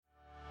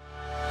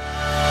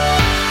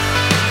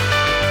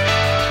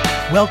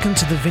Welcome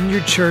to the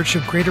Vineyard Church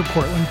of Greater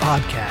Portland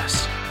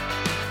podcast.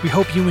 We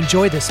hope you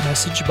enjoy this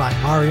message by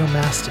Mario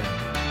Mastin.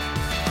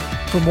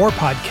 For more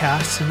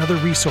podcasts and other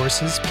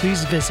resources,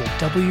 please visit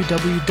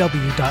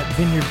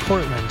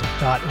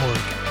www.vineyardportland.org.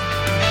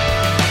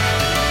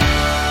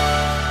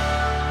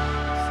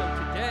 So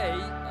today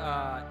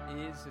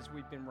is, as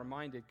we've been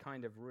reminded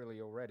kind of really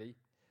already,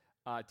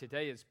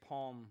 today is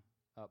Palm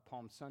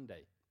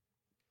Sunday.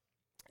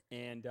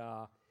 And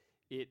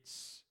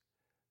it's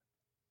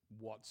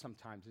what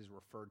sometimes is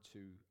referred to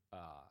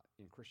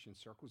in Christian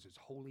circles as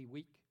Holy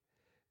Week,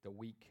 the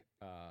week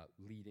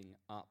leading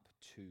up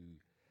to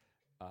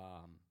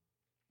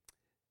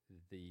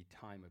the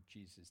time of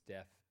Jesus'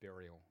 death,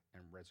 burial,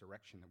 and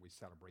resurrection that we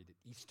celebrate at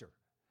Easter,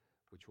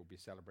 which we'll be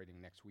celebrating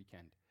next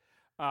weekend.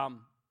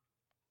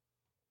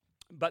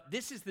 But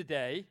this is the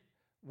day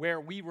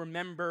where we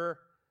remember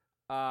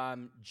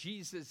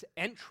Jesus'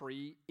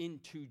 entry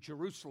into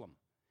Jerusalem.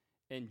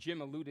 And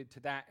Jim alluded to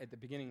that at the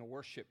beginning of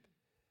worship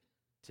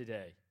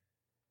today.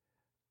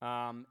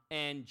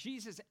 And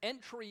Jesus'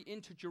 entry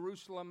into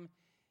Jerusalem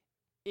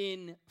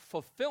in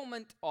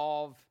fulfillment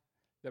of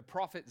the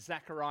prophet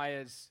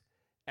Zechariah's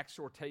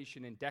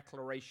exhortation and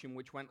declaration,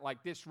 which went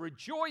like this: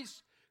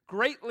 "Rejoice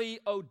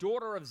greatly, O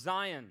daughter of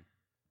Zion.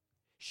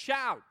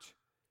 Shout,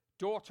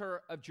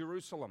 daughter of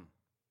Jerusalem.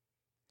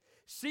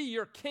 See,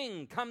 your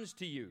king comes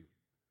to you,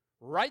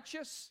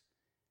 righteous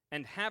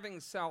and having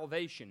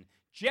salvation,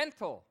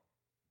 gentle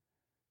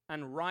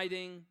and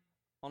riding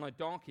on a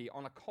donkey,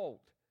 on a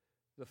colt,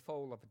 the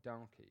foal of a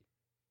donkey."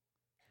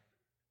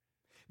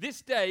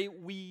 This day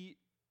we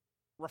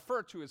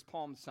refer to as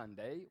Palm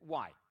Sunday.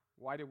 Why?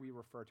 Why do we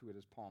refer to it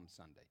as Palm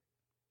Sunday?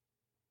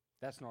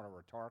 That's not a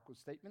rhetorical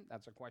statement.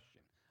 That's a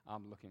question.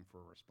 I'm looking for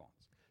a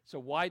response. So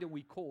why do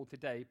we call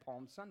today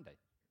Palm Sunday?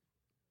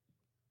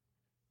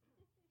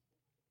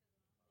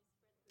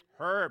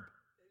 Herb.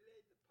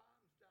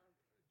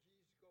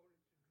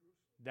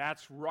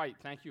 That's right.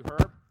 Thank you,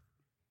 Herb.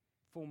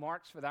 Full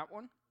marks for that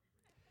one.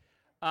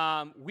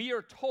 We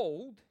are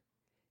told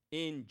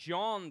in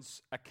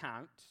John's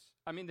account,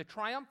 the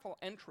triumphal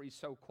entry,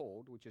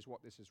 so-called, which is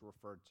what this is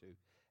referred to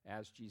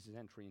as Jesus'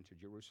 entry into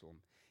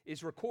Jerusalem,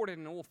 is recorded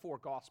in all four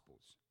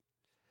Gospels.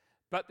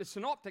 But the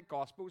Synoptic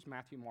Gospels,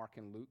 Matthew, Mark,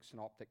 and Luke,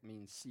 synoptic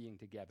means seeing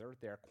together.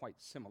 They're quite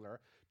similar.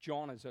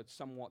 John is a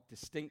somewhat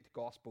distinct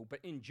gospel.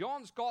 But in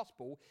John's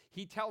Gospel,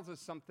 he tells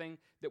us something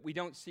that we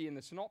don't see in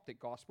the Synoptic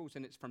Gospels,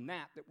 and it's from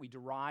that we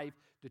derive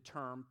the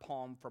term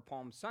Palm for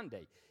Palm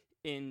Sunday.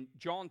 In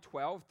John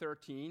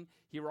 12:13,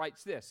 he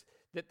writes this,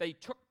 that they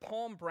took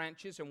palm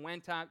branches and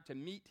went out to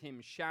meet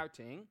him,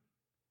 shouting,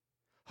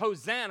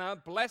 "Hosanna,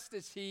 blessed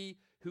is he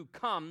who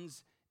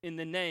comes in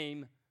the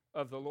name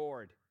of the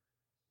Lord.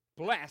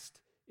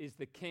 Blessed is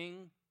the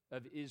King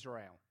of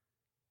Israel."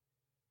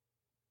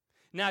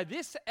 Now,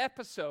 this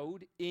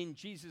episode in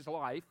Jesus'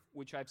 life,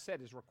 which I've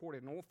said is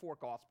recorded in all four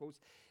Gospels,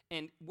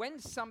 and when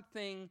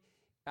something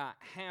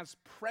has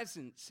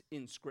presence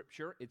in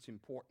Scripture, it's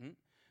important.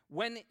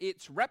 When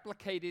it's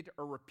replicated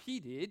or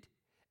repeated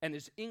and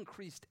there's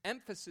increased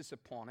emphasis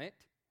upon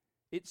it,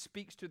 it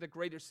speaks to the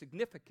greater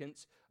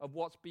significance of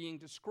what's being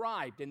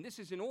described. And this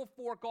is in all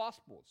four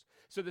Gospels.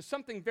 So there's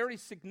something very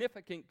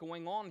significant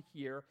going on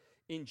here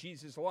in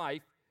Jesus'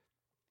 life.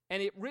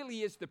 And it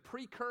really is the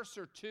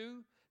precursor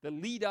to, the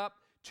lead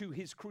up to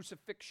his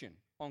crucifixion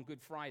on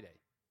Good Friday.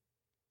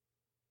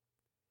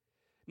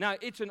 Now,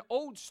 it's an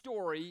old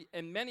story,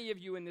 and many of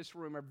you in this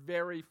room are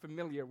very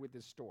familiar with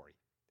this story.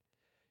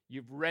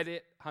 You've read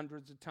it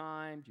hundreds of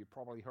times. You've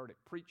probably heard it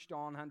preached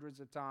on hundreds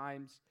of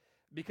times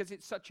because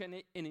it's such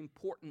an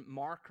important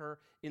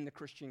marker in the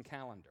Christian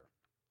calendar.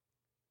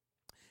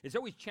 It's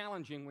always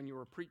challenging when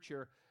you're a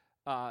preacher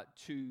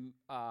to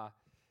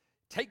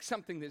take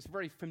something that's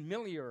very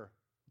familiar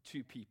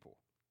to people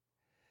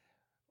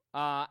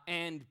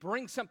and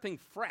bring something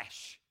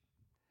fresh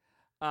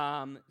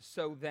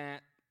so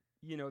that,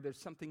 there's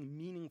something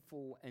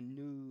meaningful and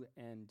new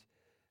and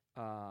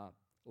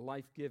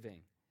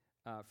life-giving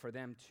for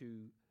them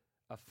to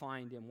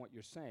find in what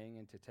you're saying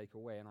and to take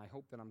away. And I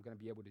hope that I'm going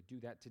to be able to do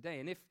that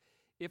today. And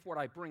if what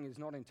I bring is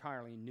not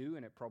entirely new,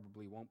 and it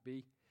probably won't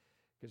be,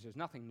 because there's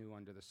nothing new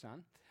under the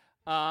sun,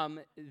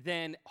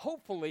 then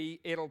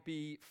hopefully it'll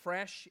be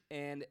fresh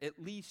and at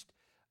least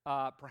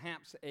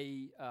perhaps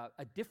a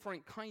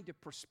different kind of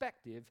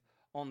perspective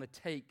on the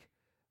take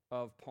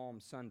of Palm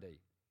Sunday.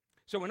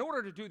 So in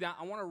order to do that,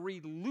 I want to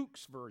read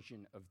Luke's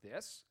version of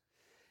this,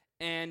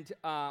 and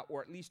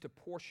or at least a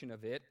portion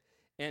of it.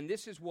 And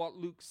this is what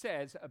Luke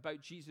says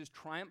about Jesus'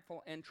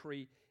 triumphal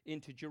entry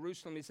into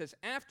Jerusalem. He says,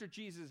 after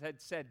Jesus had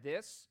said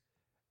this,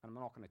 and I'm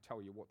not going to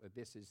tell you what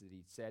this is that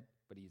he'd said,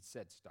 but he'd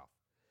said stuff.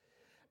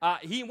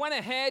 He went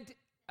ahead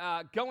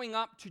going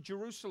up to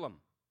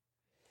Jerusalem.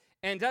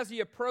 And as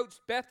he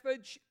approached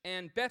Bethphage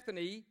and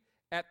Bethany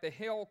at the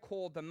hill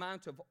called the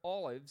Mount of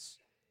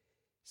Olives,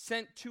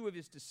 sent two of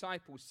his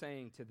disciples,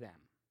 saying to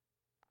them,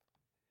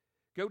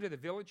 "Go to the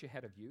village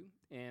ahead of you,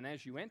 and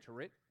as you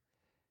enter it,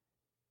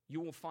 you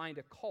will find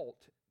a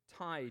colt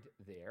tied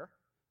there,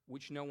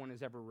 which no one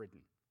has ever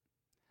ridden.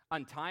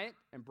 Untie it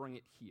and bring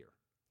it here.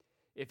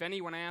 If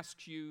anyone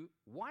asks you,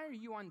 why are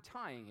you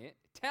untying it?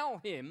 Tell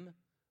him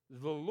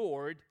the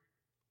Lord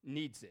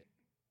needs it.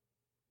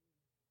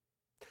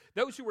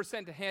 Those who were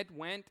sent ahead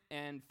went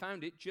and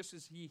found it just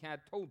as he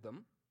had told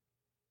them.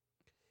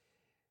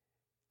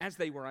 As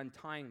they were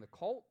untying the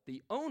colt,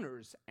 the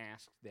owners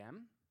asked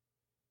them,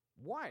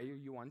 why are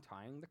you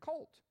untying the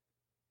colt?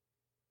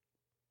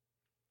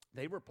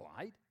 They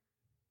replied,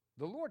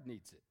 the Lord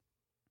needs it.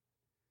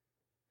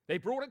 They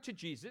brought it to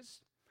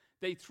Jesus.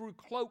 They threw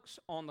cloaks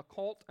on the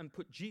colt and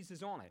put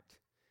Jesus on it.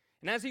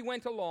 And as he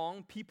went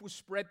along, people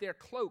spread their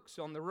cloaks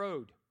on the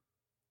road.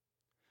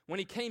 When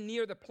he came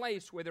near the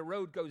place where the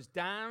road goes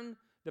down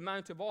the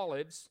Mount of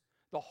Olives,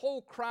 the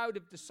whole crowd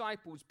of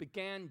disciples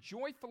began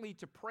joyfully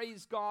to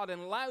praise God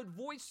in loud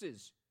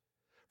voices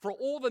for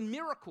all the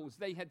miracles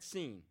they had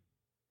seen.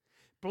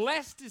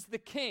 Blessed is the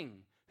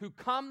King who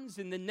comes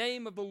in the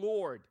name of the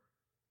Lord.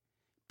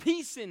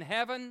 Peace in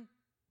heaven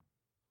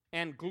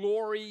and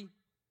glory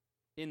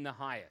in the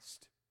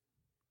highest.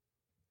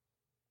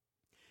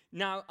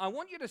 Now, I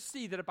want you to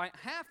see that about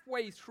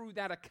halfway through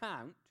that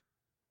account,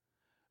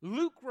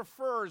 Luke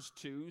refers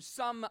to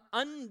some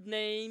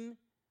unnamed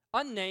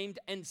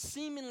and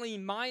seemingly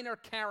minor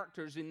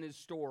characters in this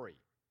story,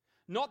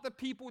 not the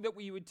people that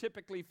we would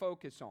typically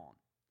focus on.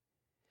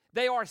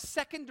 They are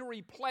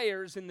secondary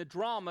players in the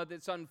drama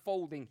that's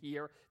unfolding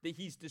here that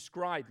he's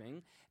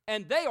describing,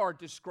 and they are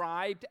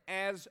described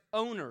as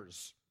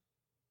owners.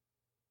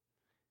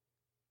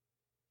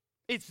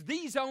 It's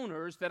these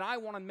owners that I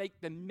want to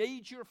make the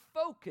major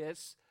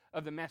focus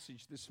of the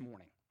message this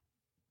morning.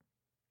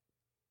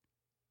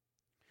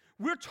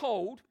 We're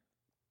told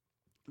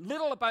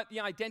little about the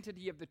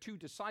identity of the two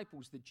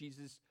disciples that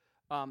Jesus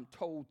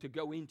told to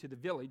go into the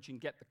village and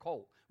get the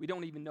colt. We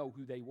don't even know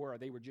who they were.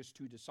 They were just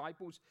two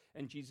disciples,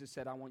 and Jesus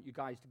said, I want you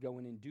guys to go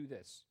in and do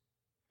this.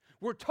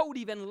 We're told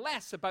even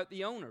less about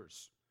the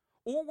owners.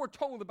 All we're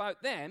told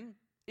about them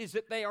is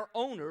that they are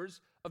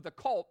owners of the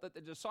colt that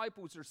the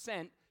disciples are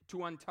sent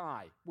to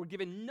untie. We're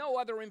given no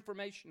other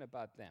information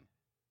about them.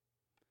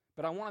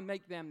 But I want to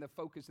make them the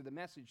focus of the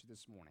message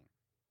this morning.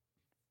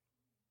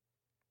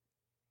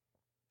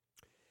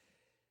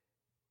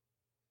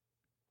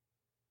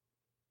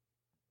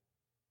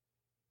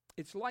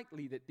 It's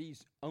likely that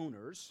these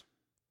owners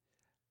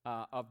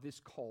of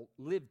this colt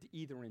lived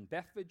either in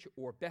Bethphage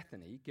or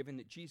Bethany, given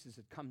that Jesus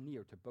had come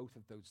near to both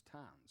of those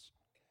towns.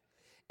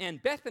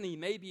 And Bethany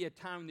may be a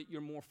town that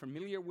you're more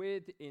familiar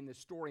with in the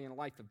story and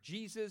life of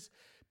Jesus,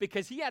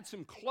 because he had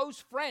some close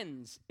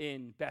friends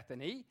in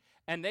Bethany,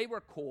 and they were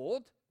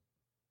called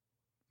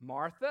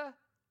Martha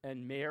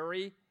and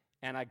Mary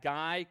and a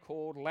guy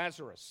called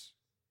Lazarus.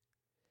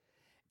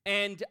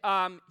 And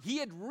he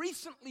had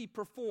recently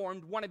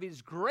performed one of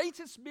his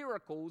greatest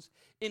miracles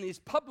in his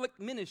public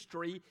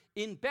ministry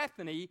in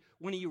Bethany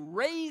when he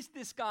raised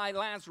this guy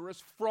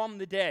Lazarus from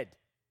the dead.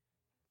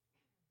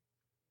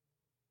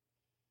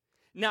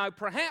 Now,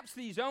 perhaps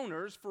these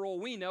owners, for all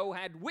we know,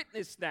 had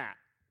witnessed that.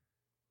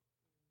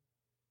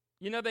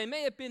 You know, they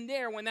may have been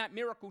there when that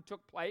miracle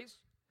took place.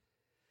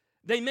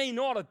 They may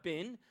not have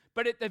been.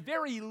 But at the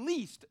very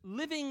least,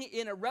 living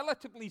in a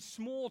relatively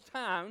small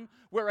town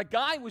where a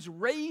guy was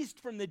raised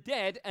from the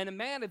dead and a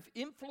man of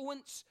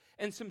influence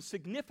and some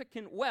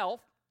significant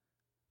wealth,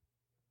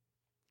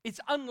 it's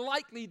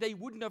unlikely they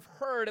wouldn't have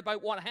heard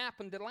about what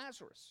happened to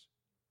Lazarus.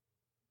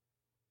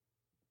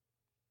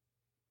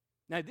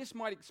 Now, this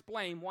might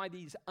explain why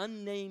these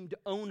unnamed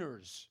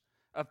owners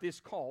of this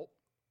cult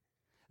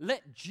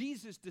let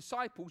Jesus'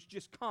 disciples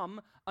just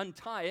come,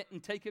 untie it,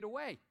 and take it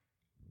away.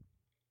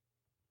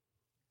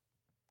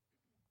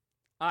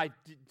 I've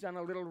done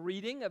a little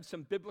reading of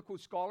some biblical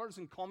scholars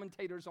and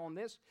commentators on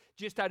this,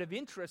 just out of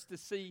interest to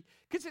see,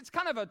 because it's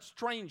kind of a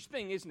strange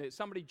thing, isn't it?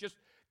 Somebody just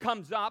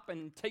comes up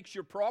and takes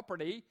your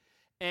property,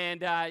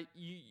 and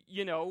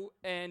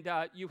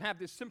you have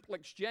this simple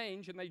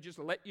exchange, and they just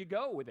let you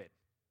go with it.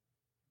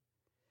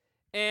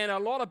 And a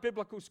lot of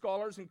biblical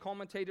scholars and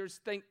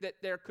commentators think that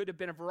there could have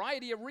been a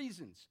variety of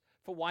reasons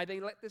for why they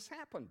let this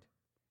happen.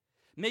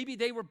 Maybe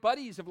they were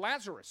buddies of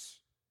Lazarus.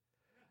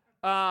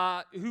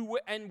 Who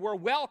were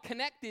well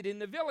connected in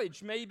the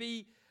village.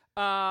 Maybe,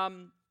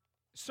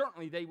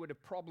 certainly they would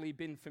have probably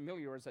been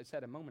familiar, as I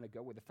said a moment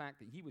ago, with the fact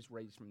that he was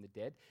raised from the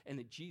dead and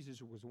that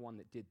Jesus was the one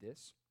that did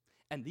this.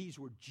 And these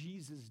were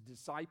Jesus'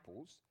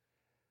 disciples.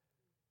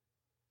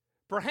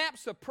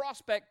 Perhaps the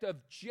prospect of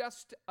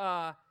just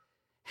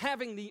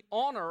having the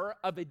honor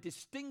of a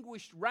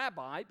distinguished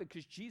rabbi,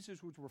 because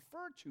Jesus was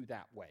referred to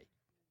that way,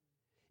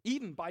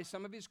 even by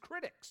some of his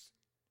critics,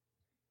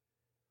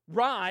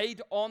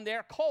 ride on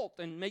their colt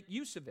and make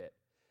use of it.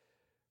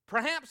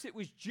 Perhaps it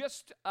was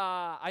just,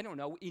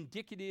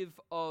 indicative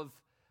of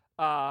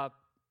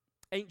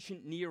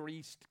ancient Near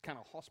East kind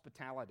of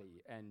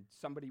hospitality, and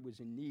somebody was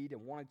in need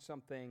and wanted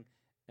something,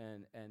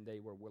 and they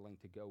were willing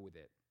to go with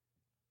it.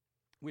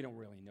 We don't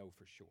really know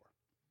for sure.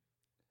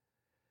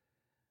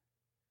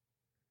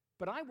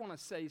 But I want to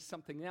say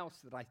something else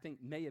that I think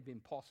may have been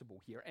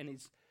possible here, and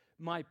is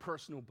my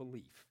personal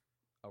belief,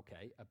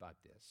 about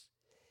this,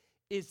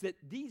 is that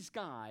these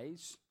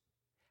guys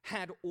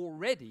had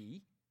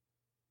already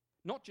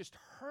not just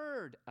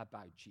heard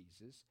about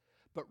Jesus,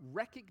 but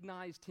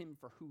recognized him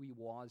for who he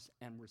was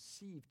and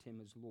received him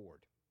as Lord.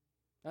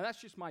 Now,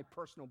 that's just my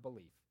personal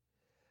belief.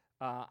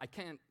 I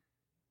can't,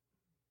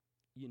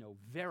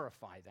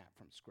 verify that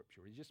from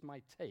Scripture. It's just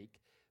my take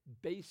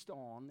based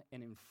on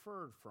and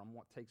inferred from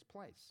what takes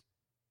place.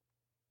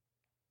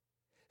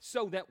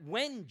 So that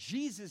when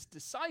Jesus'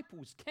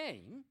 disciples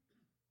came,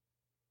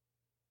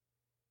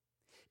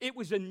 it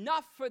was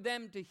enough for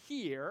them to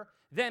hear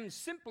them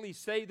simply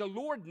say, the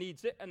Lord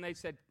needs it, and they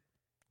said,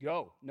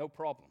 go, no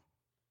problem.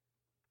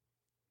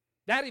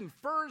 That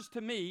infers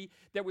to me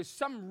there was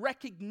some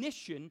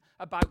recognition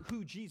about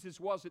who Jesus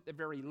was at the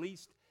very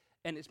least,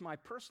 and it's my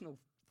personal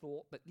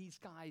thought that these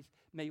guys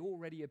may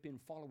already have been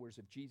followers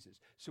of Jesus.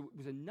 So it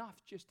was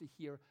enough just to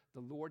hear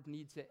the Lord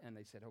needs it, and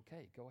they said,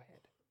 okay, go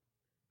ahead.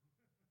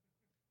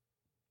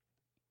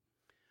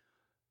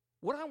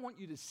 What I want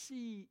you to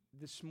see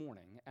this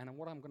morning, and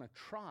what I'm going to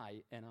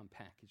try and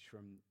unpackage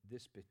from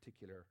this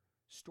particular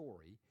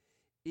story,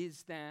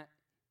 is that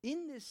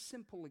in this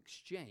simple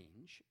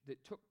exchange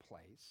that took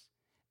place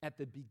at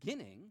the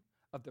beginning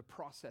of the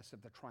process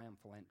of the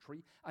triumphal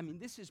entry,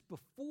 this is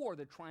before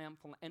the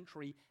triumphal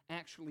entry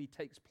actually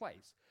takes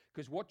place.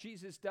 Because what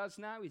Jesus does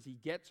now is he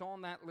gets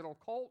on that little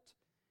colt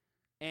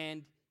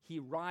and he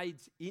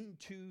rides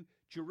into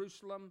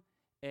Jerusalem.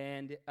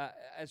 And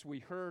as we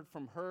heard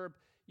from Herb,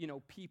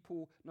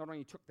 people not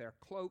only took their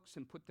cloaks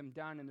and put them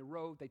down in the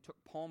road, they took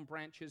palm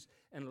branches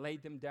and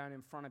laid them down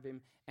in front of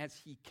him as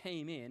he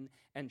came in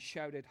and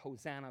shouted,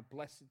 Hosanna,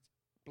 blessed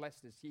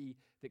is he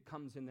that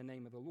comes in the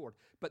name of the Lord.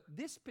 But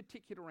this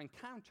particular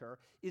encounter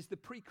is the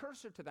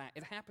precursor to that.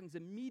 It happens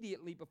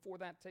immediately before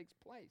that takes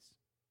place.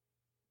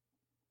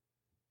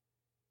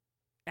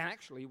 And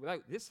actually,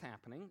 without this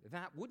happening,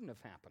 that wouldn't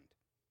have happened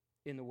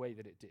in the way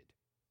that it did.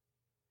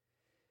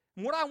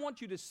 And what I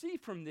want you to see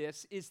from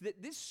this is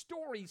that this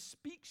story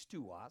speaks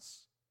to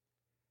us,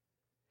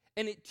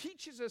 and it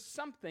teaches us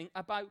something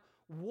about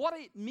what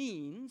it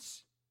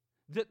means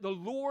that the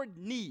Lord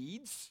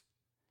needs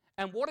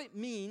and what it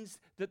means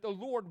that the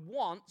Lord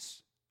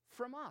wants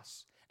from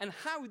us, and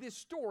how this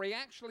story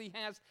actually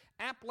has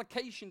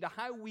application to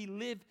how we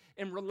live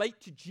and relate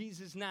to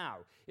Jesus now.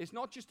 It's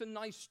not just a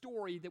nice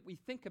story that we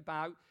think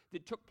about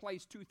that took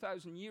place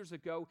 2,000 years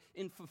ago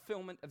in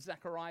fulfillment of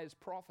Zechariah's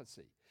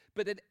prophecy,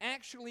 but that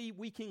actually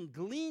we can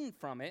glean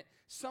from it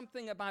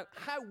something about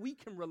how we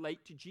can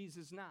relate to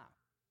Jesus now.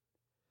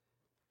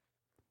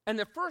 And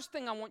the first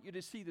thing I want you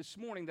to see this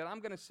morning that I'm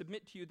going to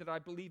submit to you that I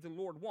believe the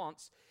Lord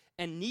wants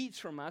and needs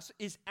from us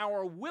is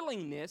our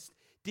willingness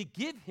to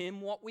give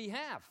him what we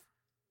have.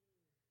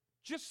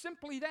 Just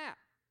simply that.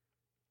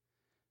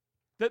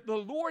 That the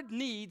Lord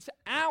needs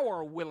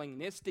our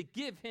willingness to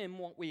give him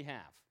what we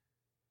have.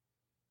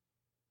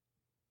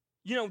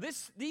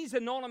 These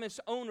anonymous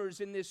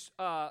owners in this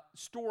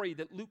story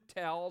that Luke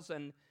tells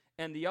and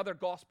the other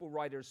gospel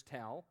writers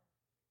tell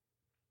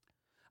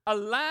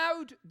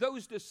allowed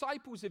those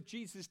disciples of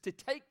Jesus to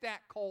take that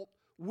colt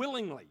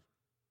willingly.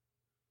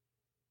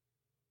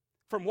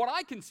 From what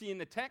I can see in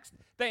the text,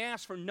 they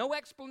asked for no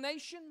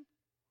explanation.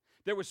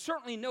 There was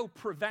certainly no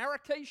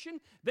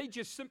prevarication. They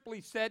just simply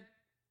said,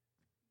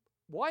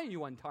 why are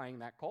you untying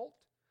that colt?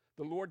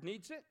 The Lord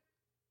needs it.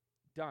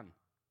 Done.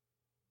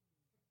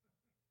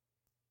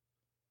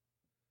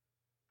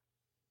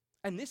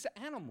 And this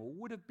animal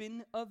would have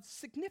been of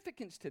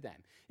significance to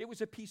them. It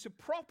was a piece of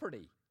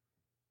property.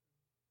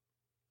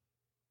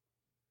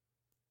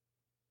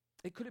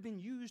 It could have been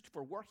used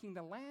for working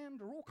the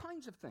land or all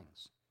kinds of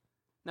things.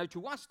 Now,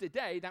 to us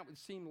today, that would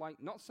seem like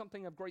not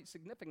something of great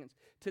significance.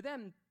 To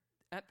them,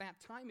 at that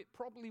time, it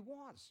probably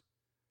was.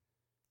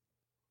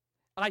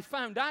 I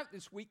found out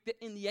this week that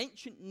in the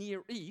ancient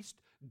Near East,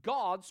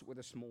 gods, with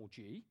a small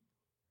g,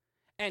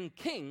 and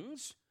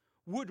kings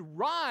would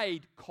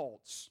ride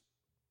colts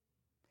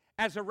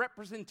as a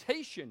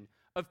representation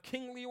of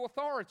kingly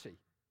authority.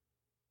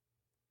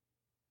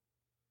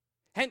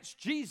 Hence,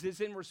 Jesus,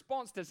 in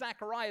response to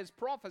Zechariah's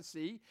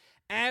prophecy,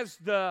 as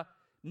the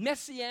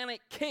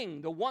Messianic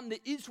king, the one that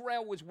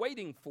Israel was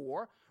waiting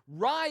for,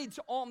 rides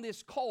on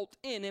this colt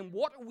in, and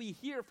what do we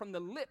hear from the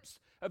lips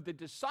of the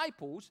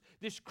disciples?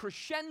 This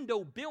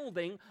crescendo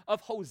building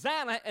of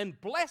Hosanna, and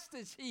blessed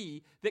is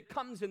he that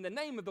comes in the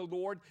name of the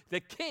Lord, the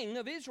King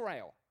of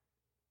Israel.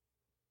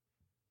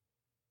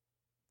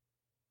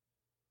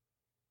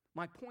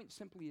 My point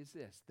simply is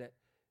this, that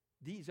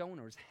these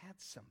owners had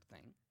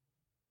something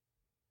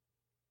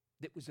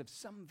that was of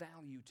some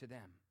value to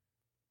them.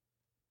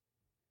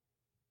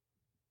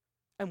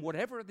 And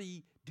whatever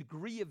the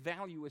degree of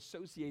value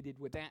associated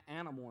with that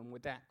animal and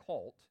with that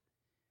colt,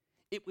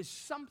 it was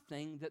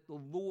something that the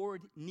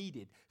Lord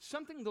needed,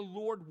 something the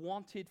Lord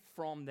wanted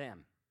from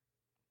them.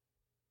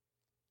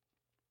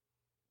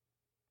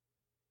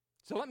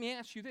 So let me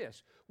ask you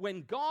this.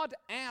 When God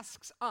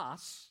asks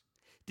us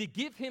to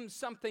give him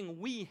something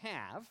we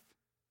have,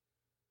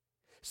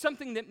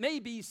 something that may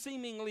be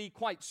seemingly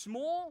quite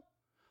small,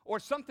 or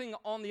something,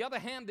 on the other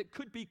hand, that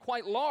could be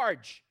quite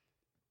large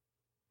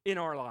in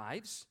our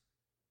lives,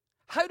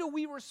 How do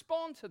we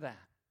respond to that?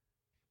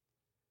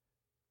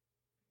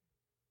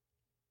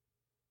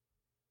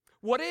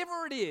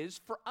 Whatever it is,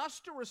 for us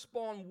to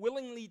respond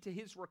willingly to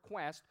his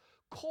request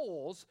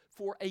calls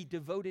for a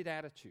devoted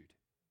attitude.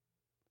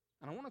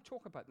 And I want to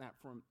talk about that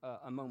for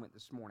a moment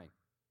this morning.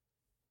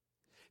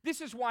 This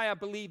is why I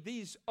believe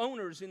these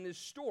owners in this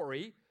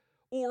story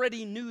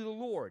already knew the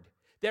Lord.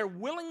 Their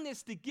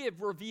willingness to give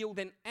revealed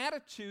an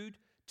attitude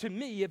to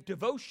me of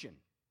devotion.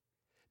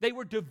 They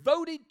were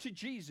devoted to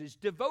Jesus,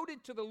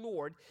 devoted to the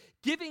Lord.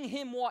 Giving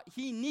him what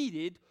he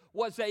needed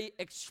was an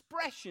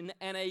expression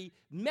and a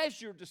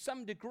measure to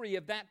some degree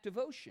of that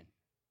devotion.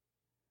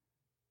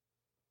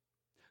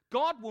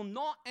 God will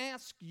not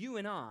ask you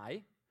and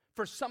I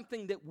for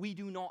something that we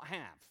do not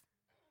have.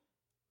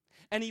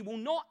 And he will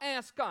not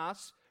ask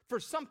us for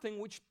something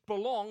which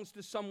belongs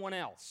to someone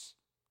else.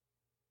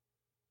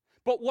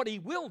 But what he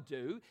will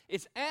do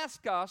is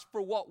ask us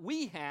for what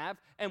we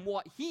have and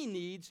what he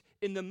needs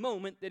in the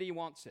moment that he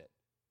wants it.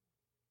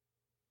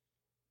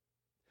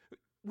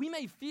 We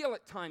may feel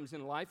at times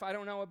in life, I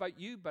don't know about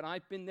you, but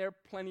I've been there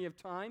plenty of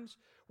times,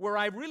 where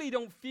I really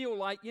don't feel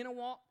like, you know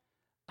what?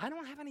 I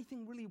don't have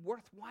anything really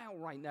worthwhile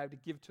right now to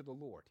give to the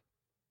Lord.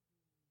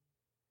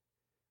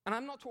 And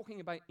I'm not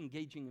talking about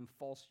engaging in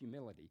false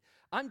humility.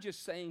 I'm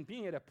just saying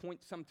being at a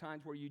point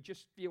sometimes where you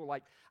just feel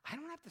like, I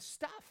don't have the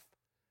stuff.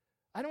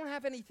 I don't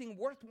have anything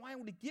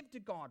worthwhile to give to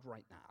God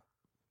right now.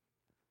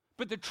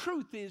 But the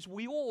truth is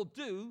we all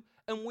do,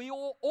 and we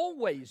all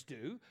always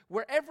do,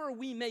 wherever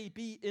we may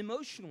be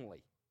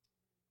emotionally.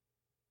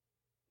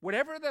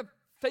 Whatever the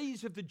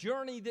phase of the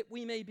journey that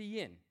we may be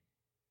in.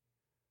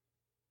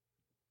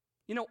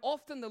 You know,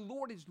 often the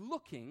Lord is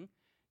looking.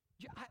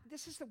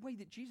 This is the way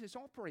that Jesus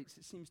operates,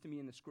 it seems to me,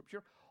 in the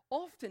Scripture.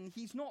 Often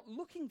he's not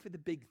looking for the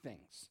big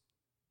things.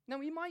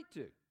 Now, he might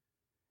do.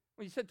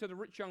 Well, he said to the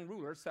rich young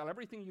ruler, sell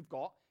everything you've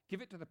got,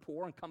 give it to the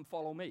poor, and come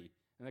follow me.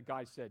 And the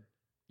guy said,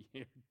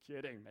 you're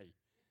kidding me.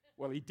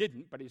 Well, he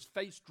didn't, but his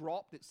face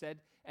dropped, it said,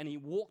 and he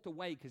walked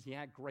away because he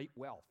had great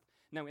wealth.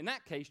 Now, in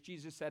that case,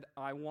 Jesus said,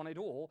 I want it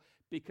all,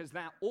 because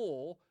that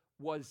all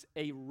was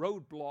a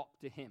roadblock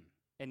to him.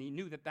 And he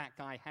knew that that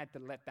guy had to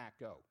let that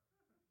go.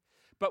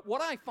 But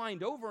what I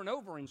find over and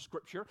over in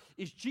Scripture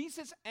is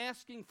Jesus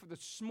asking for the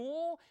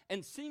small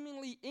and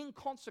seemingly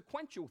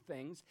inconsequential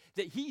things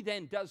that he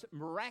then does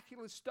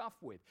miraculous stuff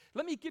with.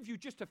 Let me give you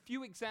just a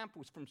few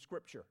examples from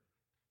Scripture.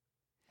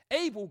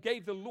 Abel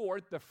gave the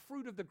Lord the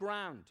fruit of the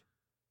ground.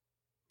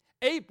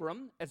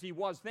 Abram, as he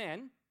was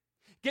then,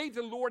 gave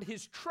the Lord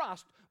his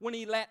trust when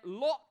he let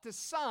Lot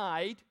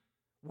decide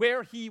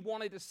where he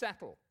wanted to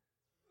settle.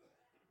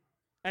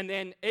 And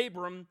then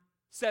Abram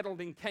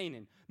settled in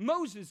Canaan.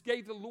 Moses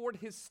gave the Lord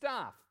his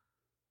staff.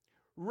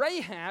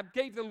 Rahab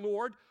gave the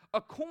Lord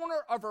a corner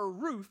of her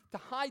roof to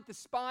hide the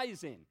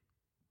spies in.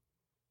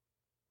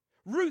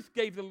 Ruth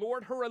gave the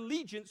Lord her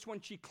allegiance when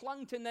she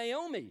clung to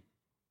Naomi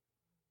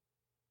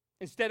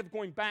instead of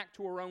going back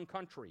to her own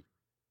country.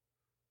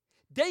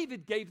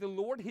 David gave the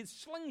Lord his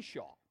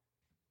slingshot.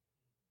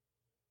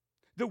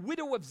 The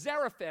widow of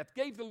Zarephath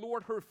gave the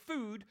Lord her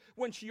food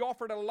when she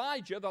offered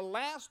Elijah the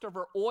last of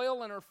her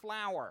oil and her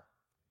flour.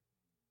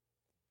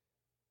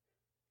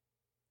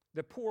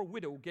 The poor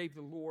widow gave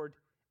the Lord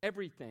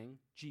everything,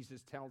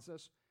 Jesus tells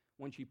us,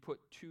 when she put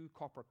 2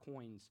 copper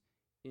coins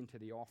into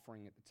the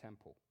offering at the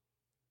temple.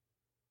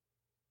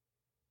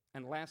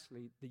 And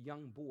lastly, the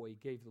young boy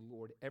gave the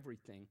Lord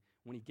everything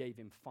when he gave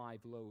him 5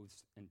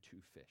 loaves and 2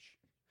 fish.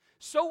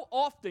 So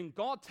often,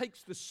 God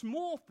takes the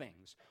small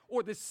things,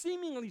 or the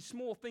seemingly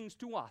small things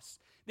to us,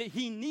 that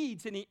he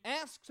needs and he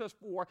asks us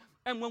for,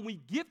 and when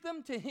we give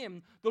them to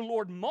him, the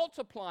Lord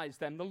multiplies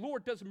them. The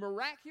Lord does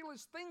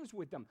miraculous things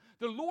with them.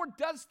 The Lord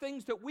does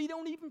things that we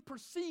don't even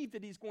perceive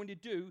that he's going to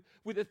do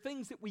with the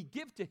things that we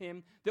give to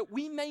him, that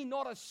we may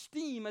not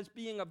esteem as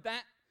being of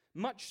that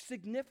much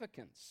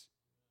significance.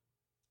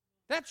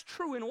 That's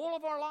true in all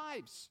of our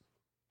lives.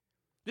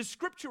 The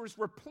Scripture is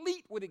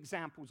replete with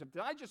examples of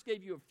that. I just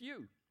gave you a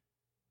few.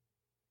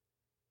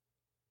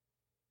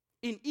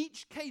 In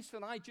each case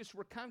that I just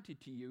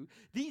recounted to you,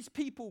 these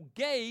people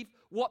gave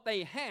what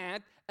they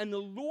had, and the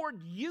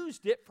Lord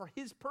used it for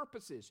his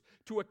purposes,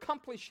 to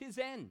accomplish his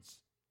ends.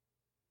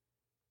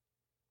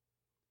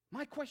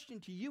 My question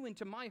to you and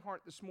to my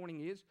heart this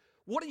morning is,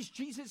 what is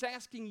Jesus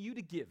asking you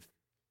to give?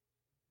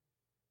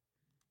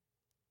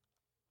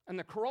 And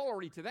the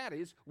corollary to that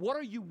is, what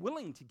are you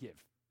willing to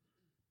give?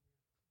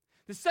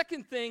 The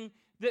second thing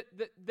that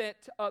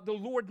the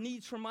Lord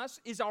needs from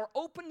us is our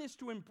openness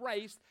to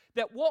embrace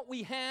that what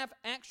we have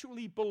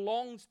actually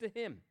belongs to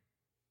him.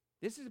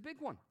 This is a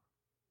big one.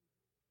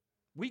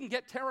 We can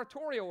get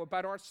territorial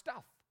about our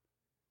stuff.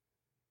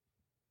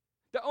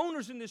 The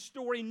owners in this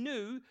story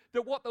knew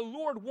that what the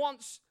Lord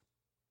wants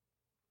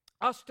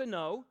us to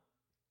know,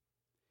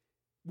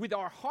 with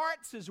our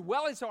hearts as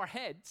well as our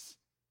heads,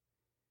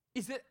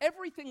 is that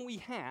everything we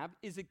have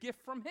is a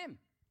gift from him.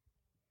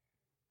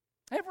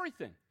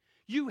 Everything.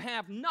 You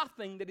have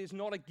nothing that is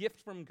not a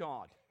gift from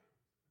God.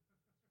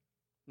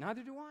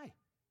 Neither do I.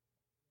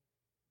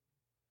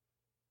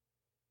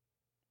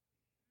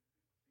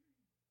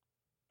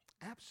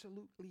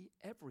 absolutely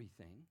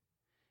everything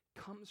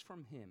comes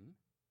from him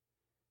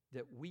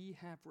that we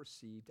have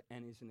received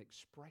and is an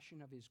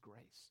expression of his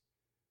grace.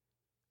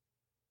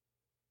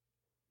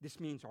 This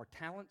means our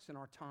talents and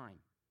our time,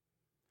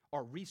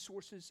 our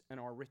resources and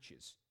our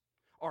riches,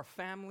 our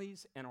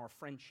families and our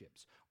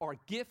friendships, our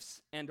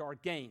gifts and our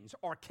gains,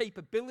 our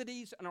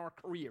capabilities and our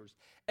careers.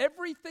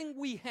 Everything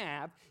we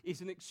have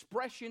is an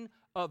expression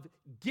of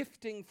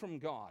gifting from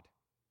God.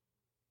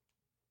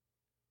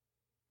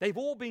 They've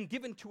all been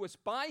given to us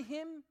by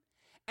him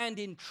and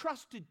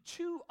entrusted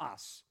to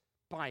us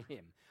by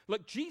him.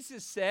 Look,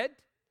 Jesus said,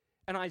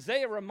 and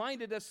Isaiah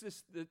reminded us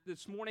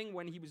this morning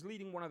when he was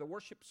leading one of the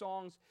worship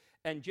songs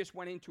and just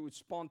went into a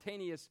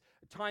spontaneous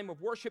time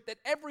of worship, that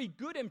every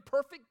good and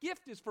perfect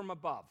gift is from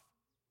above,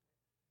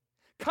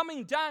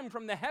 coming down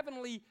from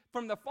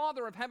the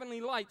Father of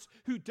heavenly lights,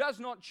 who does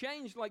not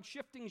change like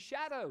shifting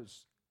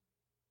shadows.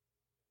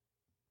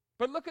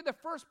 But look at the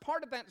first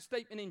part of that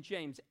statement in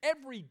James.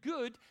 Every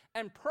good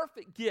and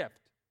perfect gift,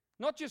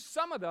 not just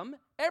some of them,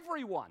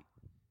 everyone,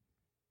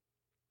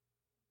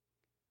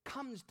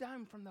 comes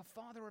down from the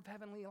Father of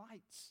heavenly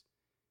lights,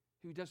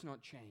 who does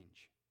not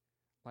change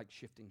like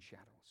shifting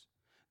shadows.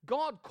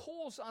 God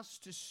calls us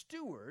to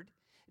steward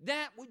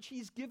that which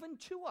he's given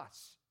to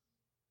us.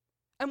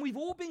 And we've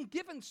all been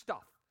given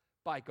stuff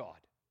by God.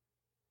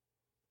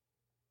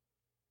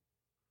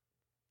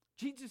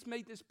 Jesus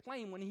made this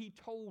plain when he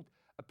told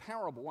a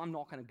parable. I'm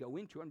not going to go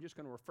into it. I'm just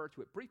going to refer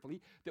to it briefly,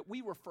 that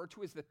we refer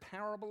to as the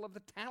parable of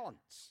the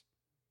talents.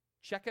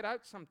 Check it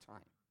out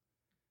sometime.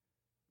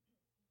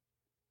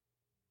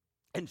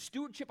 And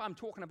stewardship I'm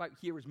talking about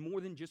here is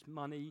more than just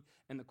money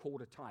and the call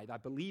to tithe. I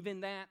believe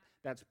in that.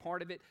 That's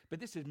part of it.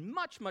 But this is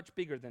much, much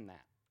bigger than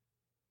that.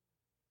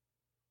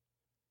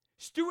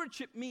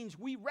 Stewardship means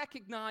we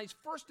recognize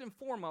first and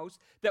foremost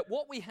that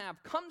what we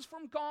have comes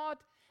from God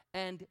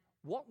and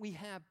what we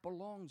have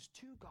belongs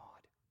to God.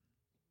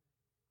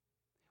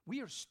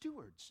 We are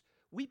stewards.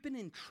 We've been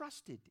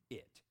entrusted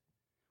it,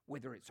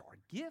 whether it's our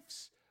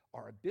gifts,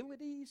 our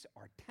abilities,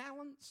 our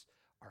talents,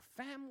 our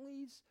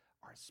families,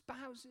 our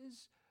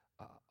spouses,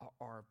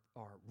 our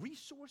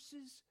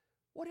resources,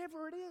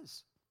 whatever it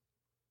is.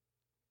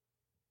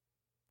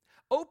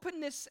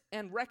 Openness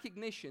and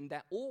recognition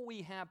that all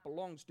we have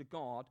belongs to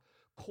God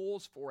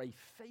calls for a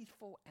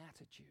faithful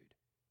attitude.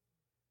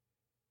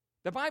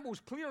 The Bible's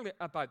clear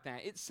about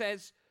that. It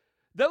says,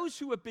 those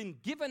who have been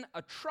given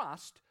a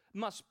trust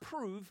must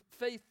prove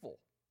faithful.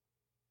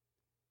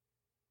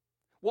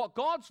 What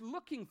God's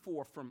looking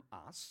for from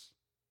us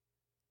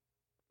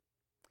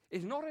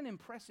is not an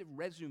impressive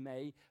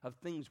resume of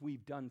things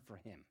we've done for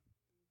him.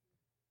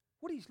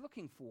 What he's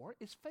looking for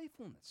is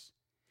faithfulness.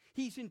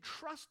 He's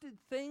entrusted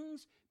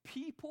things,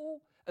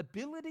 people,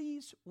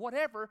 abilities,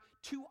 whatever,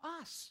 to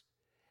us.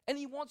 And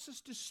he wants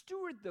us to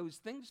steward those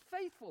things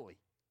faithfully.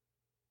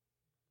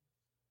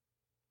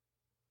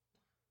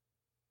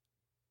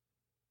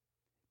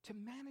 To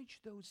manage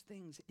those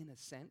things in a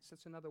sense,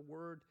 that's another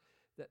word,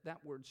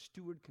 that word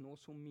steward can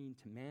also mean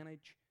to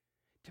manage.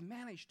 To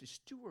manage, to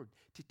steward,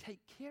 to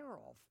take care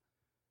of.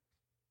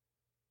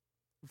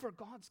 For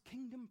God's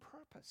kingdom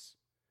purpose.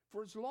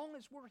 For as long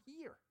as we're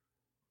here.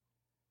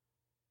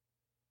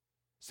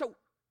 So,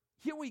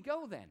 here we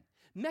go then.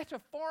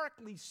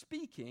 Metaphorically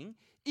speaking,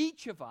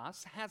 each of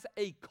us has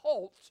a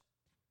cult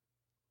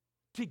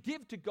to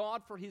give to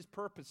God for his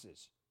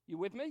purposes. You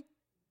with me?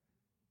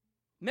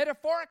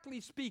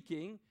 Metaphorically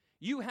speaking,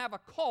 you have a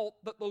cult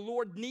that the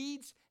Lord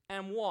needs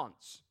and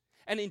wants.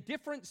 And in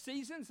different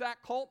seasons,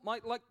 that cult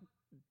might look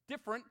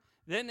different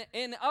than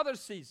in other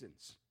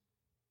seasons.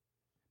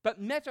 But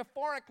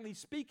metaphorically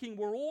speaking,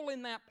 we're all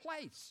in that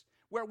place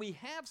where we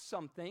have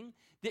something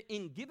that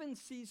in given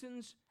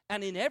seasons,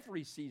 and in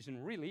every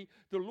season really,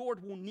 the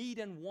Lord will need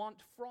and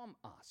want from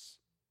us.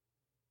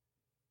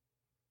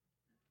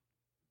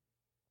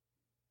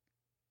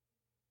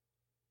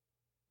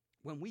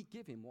 When we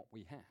give him what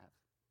we have,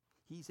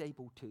 he's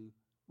able to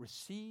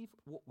receive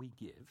what we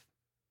give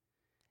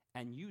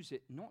and use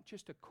it not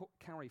just to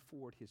carry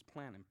forward his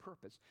plan and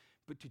purpose,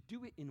 but to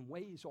do it in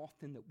ways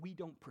often that we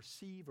don't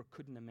perceive or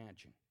couldn't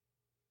imagine.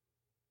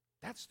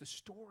 That's the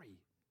story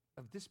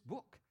of this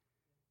book.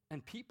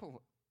 And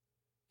people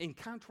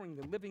encountering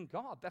the living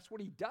God, that's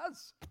what he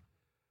does.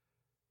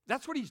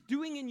 That's what he's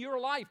doing in your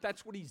life.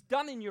 That's what he's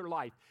done in your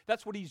life.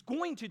 That's what he's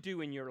going to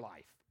do in your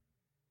life.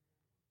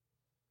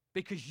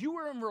 Because you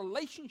are in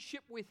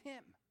relationship with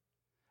him.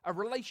 A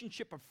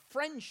relationship of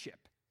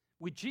friendship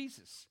with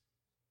Jesus.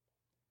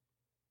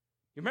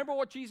 You remember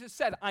what Jesus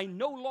said? I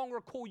no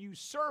longer call you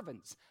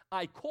servants.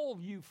 I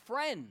call you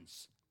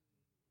friends.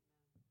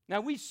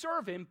 Now we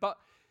serve him,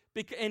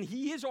 and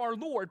he is our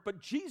Lord,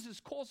 but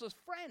Jesus calls us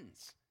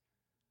friends.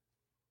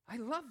 I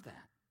love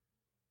that.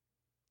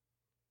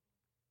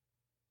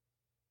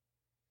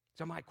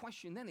 So my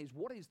question then is,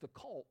 what is the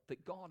cult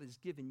that God has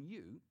given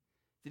you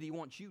that he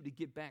wants you to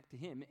give back to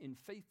him in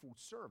faithful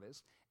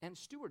service and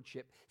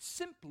stewardship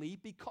simply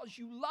because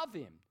you love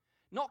him?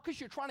 Not because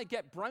you're trying to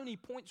get brownie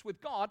points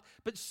with God,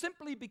 but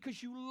simply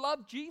because you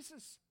love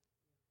Jesus.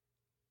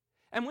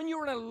 And when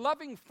you're in a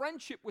loving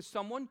friendship with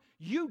someone,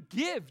 you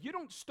give. You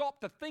don't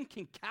stop to think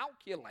and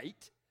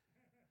calculate,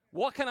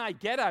 what can I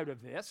get out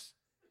of this?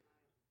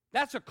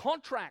 That's a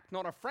contract,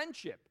 not a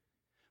friendship.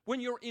 When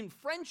you're in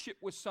friendship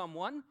with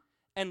someone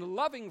and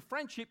loving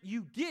friendship,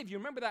 you give. You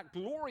remember that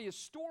glorious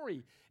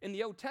story in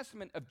the Old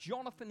Testament of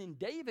Jonathan and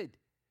David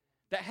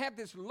that had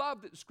this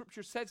love that the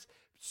Scripture says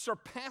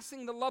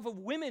surpassing the love of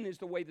women is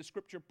the way the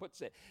Scripture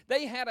puts it.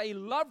 They had a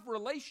love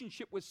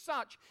relationship with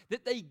such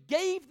that they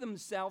gave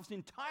themselves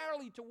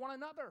entirely to one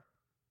another.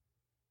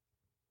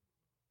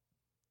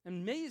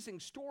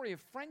 Amazing story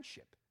of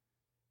friendship.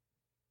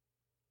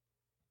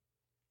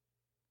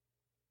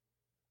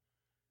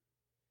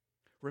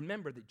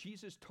 Remember that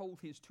Jesus told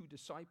his 2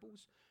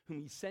 disciples,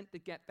 whom he sent to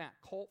get that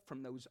colt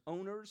from those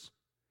owners,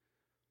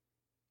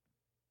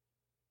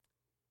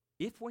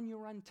 if when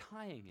you're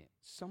untying it,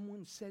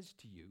 someone says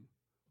to you,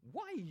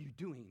 why are you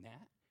doing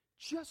that?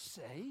 Just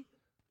say,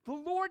 the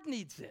Lord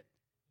needs it.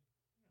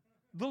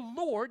 The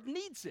Lord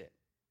needs it.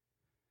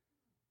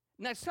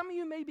 Now, some of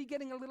you may be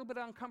getting a little bit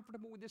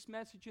uncomfortable with this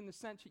message in the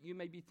sense that you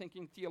may be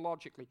thinking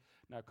theologically,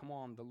 now come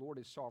on, the Lord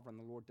is sovereign,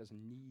 the Lord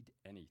doesn't need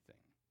anything.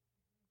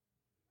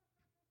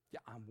 Yeah,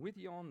 I'm with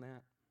you on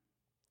that.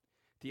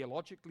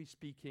 Theologically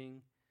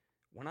speaking,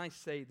 when I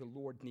say the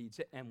Lord needs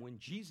it, and when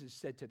Jesus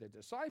said to the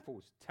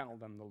disciples, tell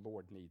them the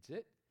Lord needs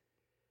it,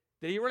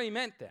 that he really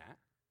meant that.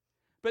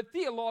 But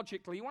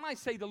theologically, when I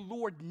say the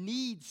Lord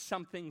needs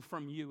something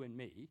from you and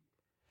me,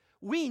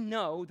 we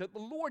know that the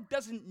Lord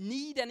doesn't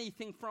need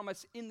anything from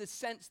us in the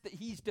sense that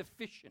he's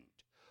deficient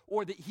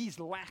or that he's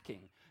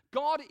lacking.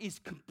 God is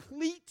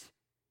complete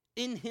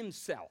in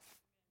himself.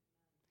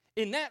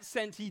 In that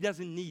sense, he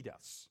doesn't need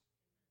us.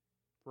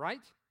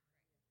 Right?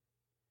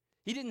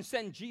 He didn't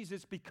send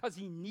Jesus because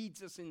he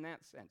needs us in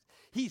that sense.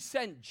 He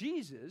sent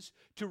Jesus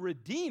to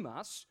redeem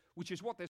us, which is what the